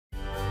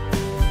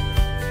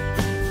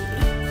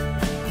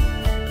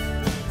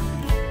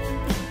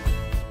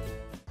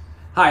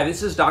Hi,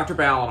 this is Dr.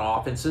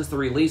 Balanoff, and since the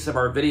release of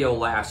our video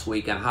last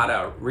week on how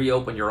to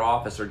reopen your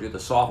office or do the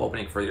soft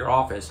opening for your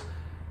office,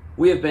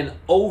 we have been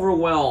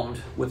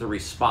overwhelmed with the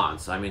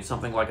response. I mean,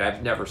 something like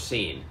I've never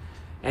seen.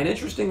 And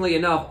interestingly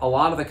enough, a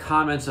lot of the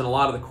comments and a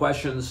lot of the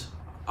questions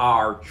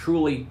are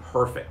truly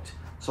perfect.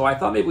 So I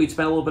thought maybe we'd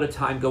spend a little bit of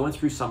time going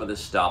through some of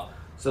this stuff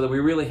so that we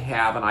really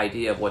have an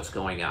idea of what's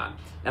going on.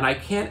 And I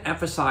can't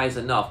emphasize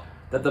enough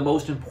that the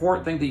most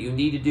important thing that you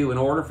need to do in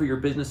order for your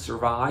business to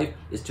survive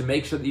is to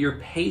make sure that your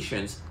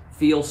patients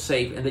feel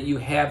safe and that you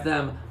have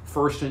them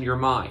first in your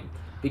mind.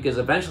 Because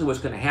eventually what's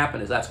going to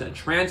happen is that's going to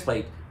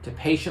translate to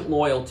patient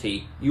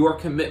loyalty, your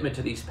commitment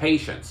to these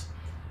patients.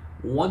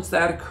 Once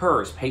that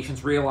occurs,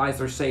 patients realize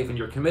they're safe and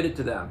you're committed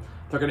to them.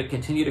 They're going to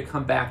continue to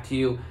come back to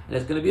you, and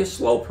it's going to be a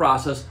slow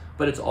process,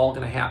 but it's all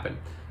going to happen.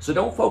 So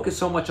don't focus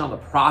so much on the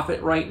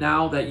profit right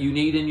now that you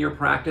need in your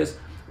practice.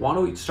 Why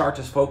don't we start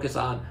to focus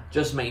on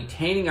just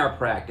maintaining our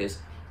practice,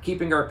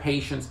 keeping our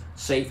patients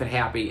safe and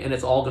happy, and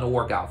it's all going to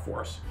work out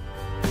for us.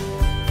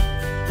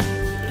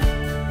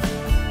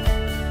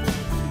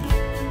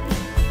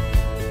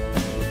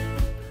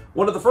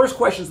 One of the first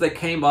questions that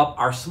came up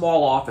are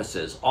small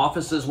offices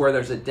where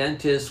there's a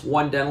dentist,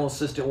 one dental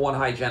assistant, one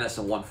hygienist,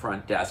 and one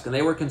front desk. And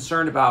they were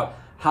concerned about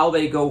how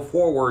they go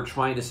forward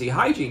trying to see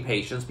hygiene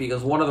patients,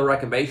 because one of the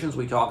recommendations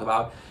we talk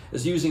about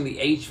is using the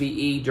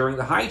HVE during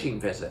the hygiene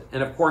visit.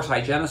 And of course,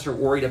 hygienists are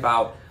worried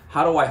about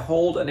how do I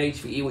hold an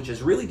HVE, which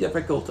is really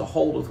difficult to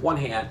hold with one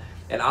hand,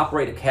 and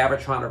operate a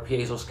Cavitron or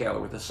piezo scaler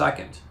with a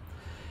second.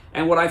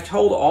 And what I've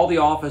told all the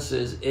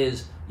offices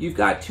is you've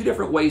got two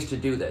different ways to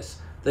do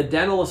this. The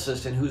dental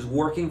assistant who's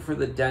working for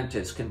the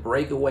dentist can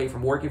break away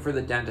from working for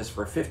the dentist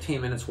for 15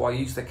 minutes while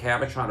you use the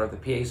Cavitron or the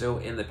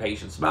piezo in the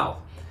patient's mouth.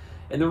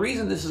 And the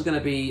reason this is going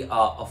to be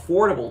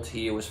affordable to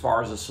you as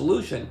far as a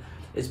solution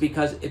is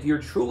because if you're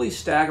truly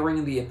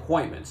staggering the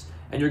appointments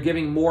and you're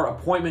giving more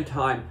appointment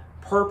time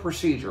per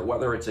procedure,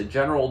 whether it's a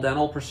general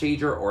dental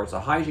procedure or it's a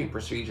hygiene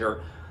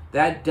procedure,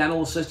 that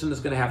dental assistant is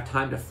going to have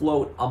time to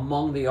float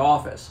among the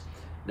office.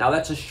 Now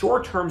that's a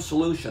short-term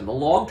solution. The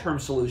long-term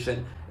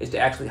solution is to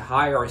actually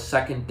hire a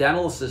second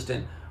dental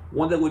assistant,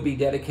 one that would be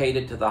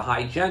dedicated to the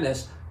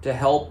hygienist to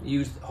help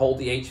hold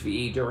the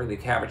HVE during the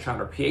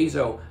Cavitron or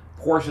piezo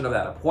portion of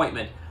that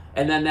appointment.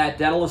 And then that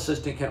dental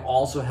assistant can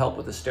also help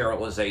with the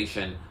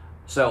sterilization.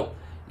 So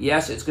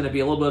yes, it's going to be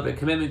a little bit of a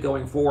commitment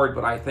going forward,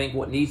 but I think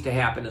what needs to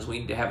happen is we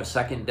need to have a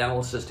second dental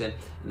assistant.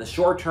 In the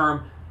short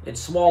term, in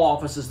small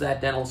offices,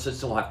 that dental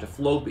assistant will have to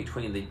float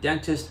between the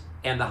dentist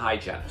and the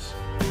hygienist.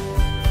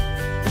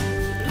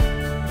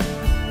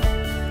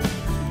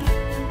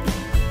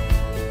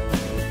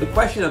 The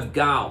question of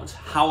gowns,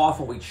 how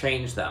often we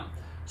change them.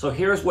 So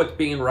here's what's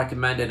being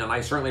recommended, and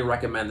I certainly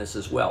recommend this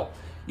as well.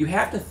 You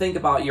have to think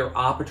about your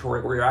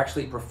operatory where you're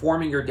actually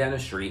performing your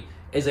dentistry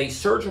as a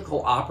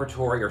surgical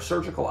operatory or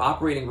surgical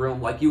operating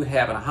room like you would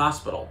have in a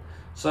hospital.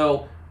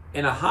 So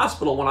in a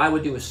hospital, when I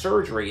would do a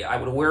surgery, I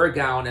would wear a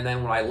gown, and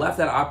then when I left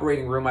that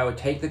operating room, I would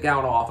take the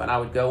gown off and I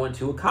would go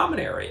into a common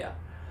area.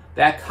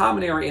 That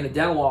common area in a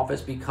dental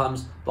office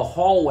becomes the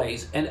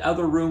hallways and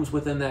other rooms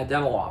within that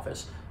dental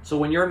office. So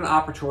when you're in an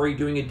operatory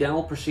doing a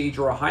dental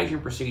procedure or a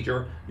hygiene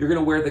procedure, you're going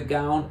to wear the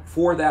gown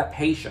for that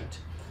patient.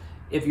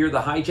 If you're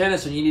the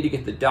hygienist and you need to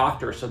get the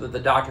doctor so that the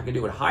doctor can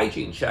do a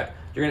hygiene check,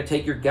 you're going to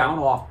take your gown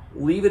off,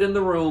 leave it in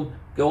the room,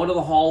 go into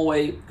the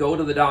hallway, go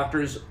to the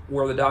doctor's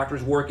where the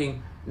doctor's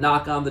working,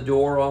 knock on the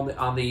door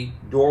on the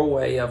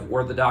doorway of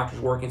where the doctor's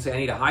working, say I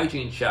need a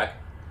hygiene check,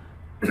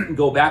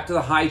 go back to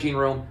the hygiene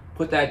room,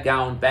 put that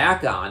gown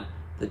back on.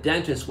 The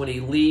dentist, when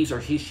he leaves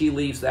or she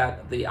leaves the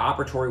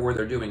operatory where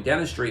they're doing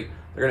dentistry,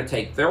 they're going to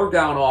take their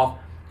gown off,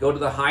 go to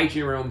the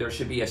hygiene room. There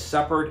should be a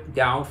separate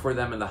gown for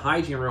them in the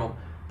hygiene room.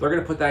 They're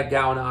going to put that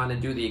gown on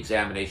and do the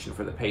examination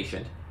for the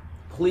patient.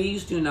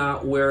 Please do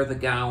not wear the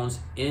gowns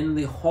in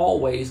the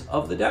hallways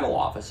of the dental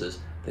offices.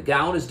 The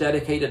gown is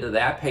dedicated to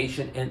that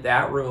patient in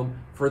that room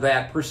for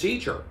that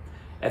procedure.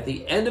 At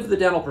the end of the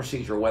dental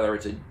procedure, whether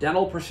it's a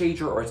dental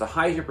procedure or it's a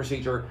hygiene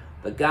procedure,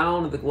 the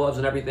gown and the gloves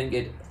and everything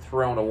get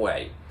thrown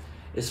away.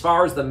 As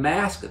far as the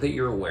mask that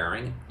you're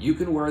wearing, you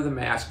can wear the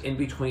mask in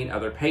between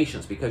other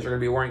patients because you're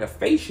going to be wearing a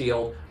face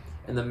shield,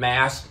 and the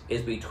mask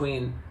is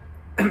between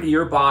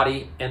your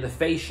body and the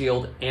face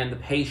shield and the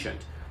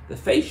patient. The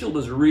face shield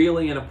is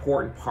really an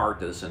important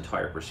part to this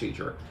entire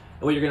procedure.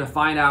 And what you're going to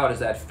find out is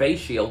that face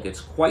shield gets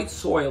quite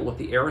soiled with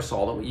the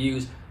aerosol that we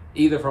use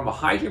either from a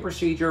hygiene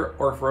procedure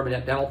or from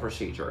a dental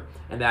procedure.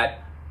 And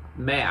that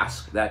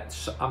mask, that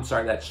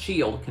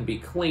shield can be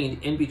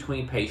cleaned in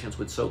between patients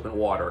with soap and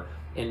water,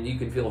 and you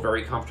can feel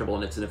very comfortable,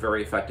 and it's a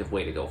very effective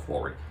way to go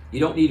forward. You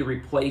don't need to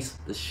replace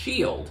the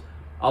shield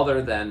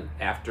other than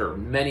after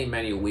many,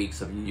 many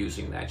weeks of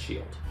using that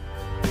shield.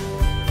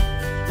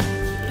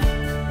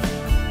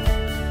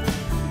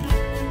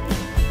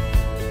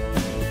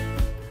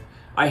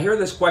 I hear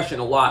this question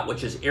a lot,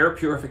 which is air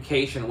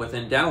purification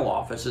within dental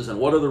offices, and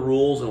what are the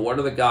rules and what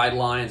are the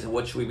guidelines and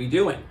what should we be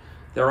doing?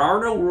 There are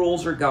no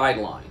rules or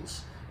guidelines,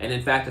 and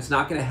in fact it's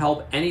not going to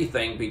help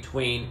anything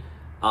between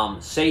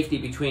safety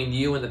between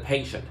you and the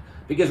patient,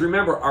 Because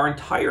remember, our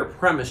entire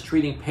premise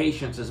treating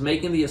patients is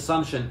making the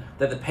assumption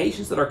that the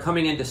patients that are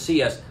coming in to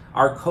see us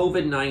are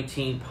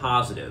COVID-19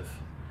 positive.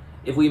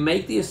 If we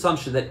make the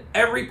assumption that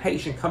every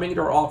patient coming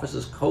into our office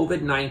is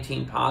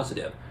COVID-19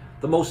 positive,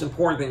 the most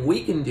important thing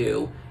we can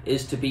do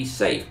is to be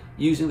safe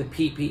using the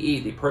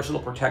PPE, the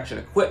personal protection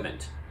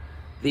equipment.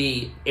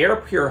 The air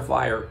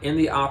purifier in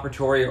the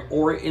operatory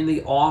or in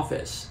the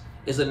office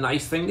is a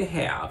nice thing to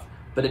have,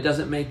 but it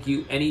doesn't make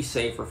you any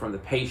safer from the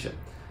patient.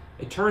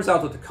 It turns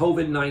out that the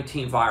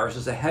COVID-19 virus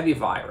is a heavy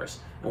virus,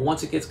 and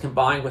once it gets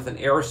combined with an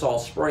aerosol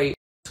spray,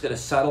 it's going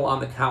to settle on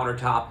the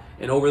countertop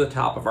and over the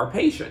top of our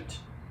patient.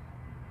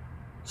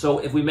 So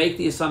if we make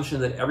the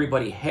assumption that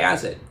everybody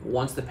has it,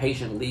 once the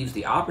patient leaves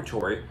the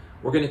operatory,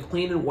 we're going to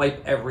clean and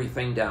wipe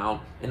everything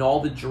down, and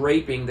all the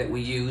draping that we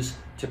use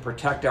to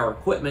protect our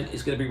equipment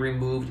is going to be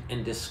removed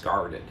and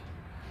discarded.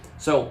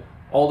 So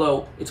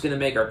although it's going to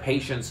make our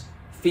patients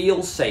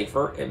feel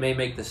safer, it may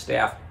make the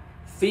staff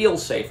feel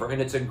safer,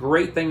 and it's a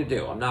great thing to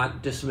do. I'm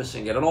not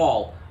dismissing it at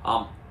all.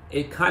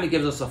 It kind of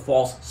gives us a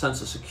false sense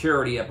of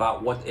security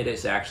about what it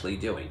is actually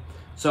doing.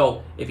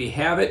 So if you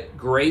have it,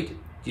 great.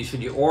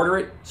 Should you order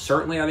it?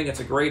 Certainly, I think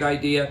it's a great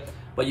idea,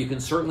 but you can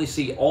certainly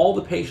see all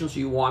the patients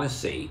you want to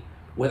see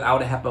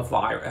without a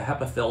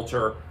HEPA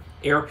filter,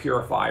 air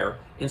purifier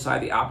inside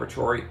the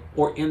operatory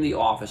or in the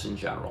office in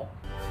general.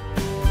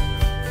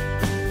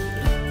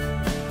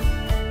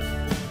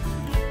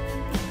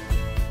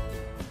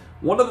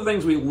 One of the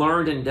things we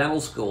learned in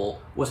dental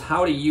school was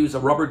how to use a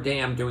rubber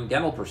dam doing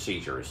dental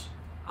procedures.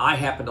 I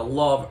happen to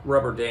love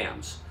rubber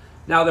dams.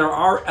 Now there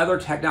are other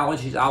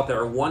technologies out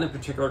there, one in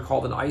particular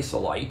called an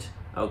isolite,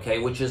 okay,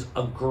 which is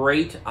a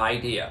great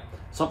idea.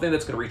 Something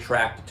that's going to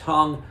retract the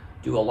tongue,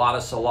 do a lot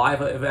of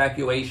saliva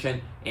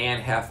evacuation,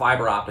 and have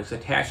fiber optics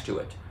attached to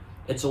it.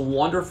 It's a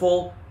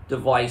wonderful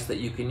device that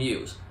you can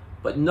use,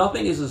 but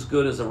nothing is as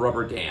good as a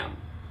rubber dam.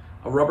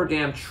 A rubber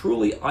dam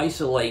truly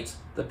isolates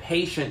the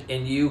patient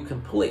and you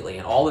completely,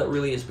 and all that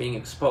really is being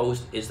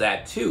exposed is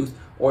that tooth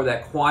or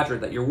that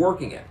quadrant that you're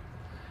working in.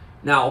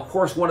 Now, of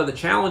course, one of the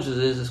challenges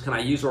is can I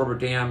use a rubber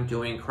dam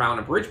doing crown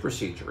and bridge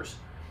procedures?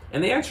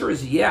 And the answer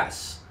is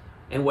yes.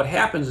 And what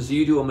happens is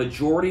you do a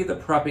majority of the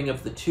prepping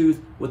of the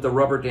tooth with the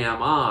rubber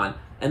dam on,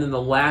 and then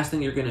the last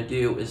thing you're going to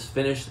do is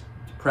finish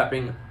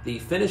prepping the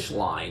finish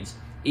lines,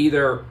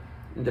 either,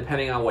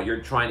 depending on what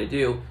you're trying to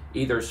do,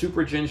 either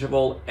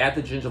supragingival, at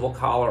the gingival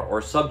collar,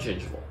 or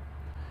subgingival.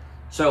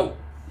 So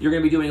you're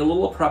going to be doing a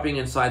little prepping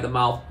inside the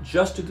mouth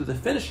just to do the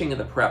finishing of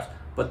the preps,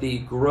 but the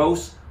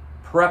gross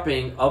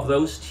prepping of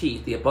those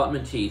teeth, the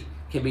abutment teeth,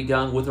 can be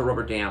done with a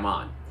rubber dam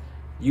on.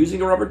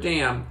 Using a rubber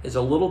dam is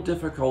a little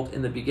difficult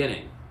in the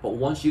beginning, but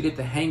once you get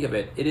the hang of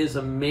it, it is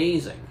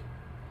amazing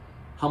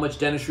how much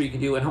dentistry you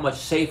can do and how much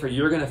safer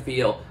you're going to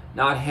feel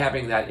not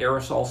having that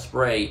aerosol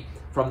spray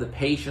from the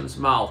patient's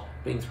mouth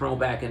being thrown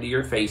back into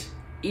your face,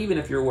 even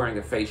if you're wearing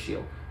a face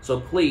shield. So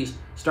please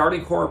start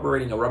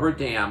incorporating a rubber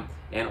dam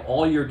in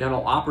all your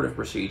dental operative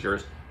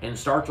procedures and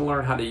start to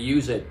learn how to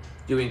use it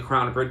doing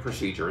crown and bridge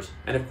procedures.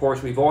 And of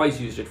course, we've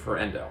always used it for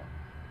endo.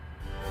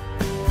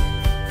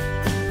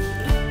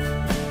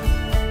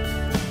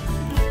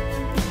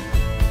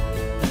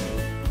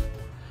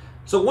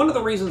 So one of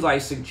the reasons I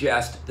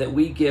suggest that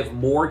we give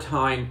more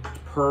time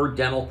per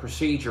dental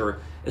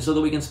procedure is so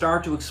that we can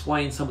start to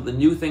explain some of the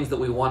new things that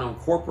we want to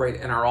incorporate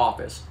in our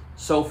office.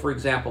 So for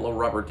example, a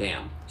rubber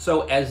dam.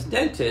 So as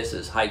dentists,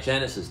 as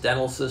hygienists, as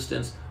dental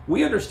assistants,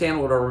 we understand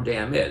what a rubber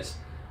dam is.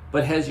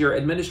 But has your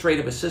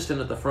administrative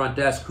assistant at the front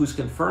desk who's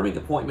confirming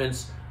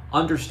appointments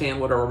understand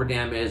what a rubber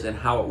dam is and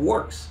how it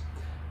works?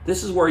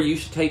 This is where you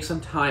should take some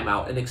time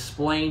out and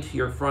explain to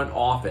your front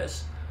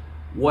office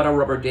what a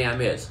rubber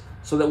dam is,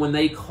 so that when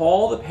they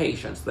call the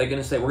patients, they're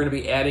going to say, we're going to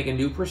be adding a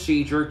new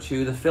procedure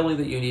to the filling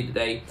that you need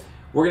today.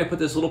 We're going to put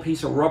this little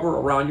piece of rubber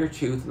around your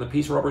tooth, and the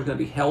piece of rubber is going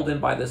to be held in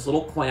by this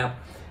little clamp,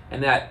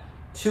 and that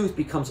tooth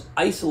becomes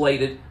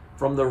isolated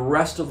from the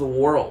rest of the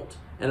world.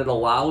 And it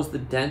allows the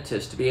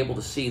dentist to be able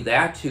to see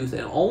that tooth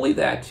and only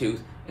that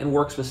tooth and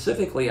work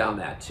specifically on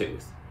that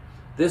tooth.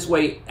 This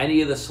way,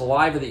 any of the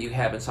saliva that you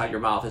have inside your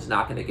mouth is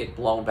not going to get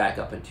blown back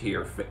up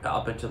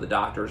into the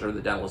doctor's or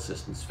the dental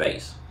assistant's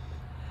face.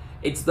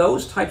 It's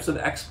those types of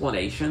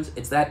explanations,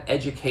 it's that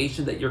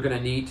education that you're going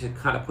to need to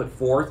kind of put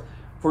forth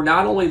for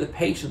not only the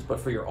patients but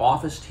for your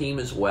office team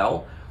as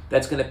well,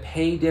 that's going to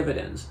pay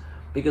dividends.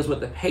 Because what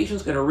the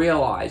patient's going to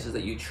realize is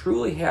that you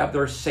truly have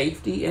their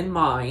safety in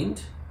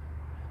mind,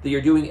 that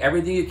you're doing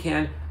everything you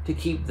can to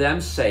keep them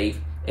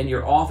safe, and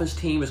your office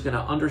team is going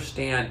to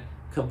understand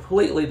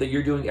completely that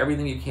you're doing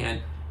everything you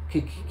can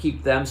to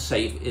keep them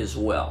safe as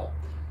well.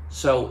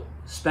 So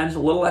spend a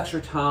little extra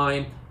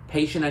time.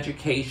 Patient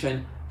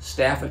education,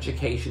 staff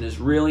education is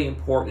really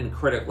important and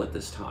critical at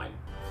this time.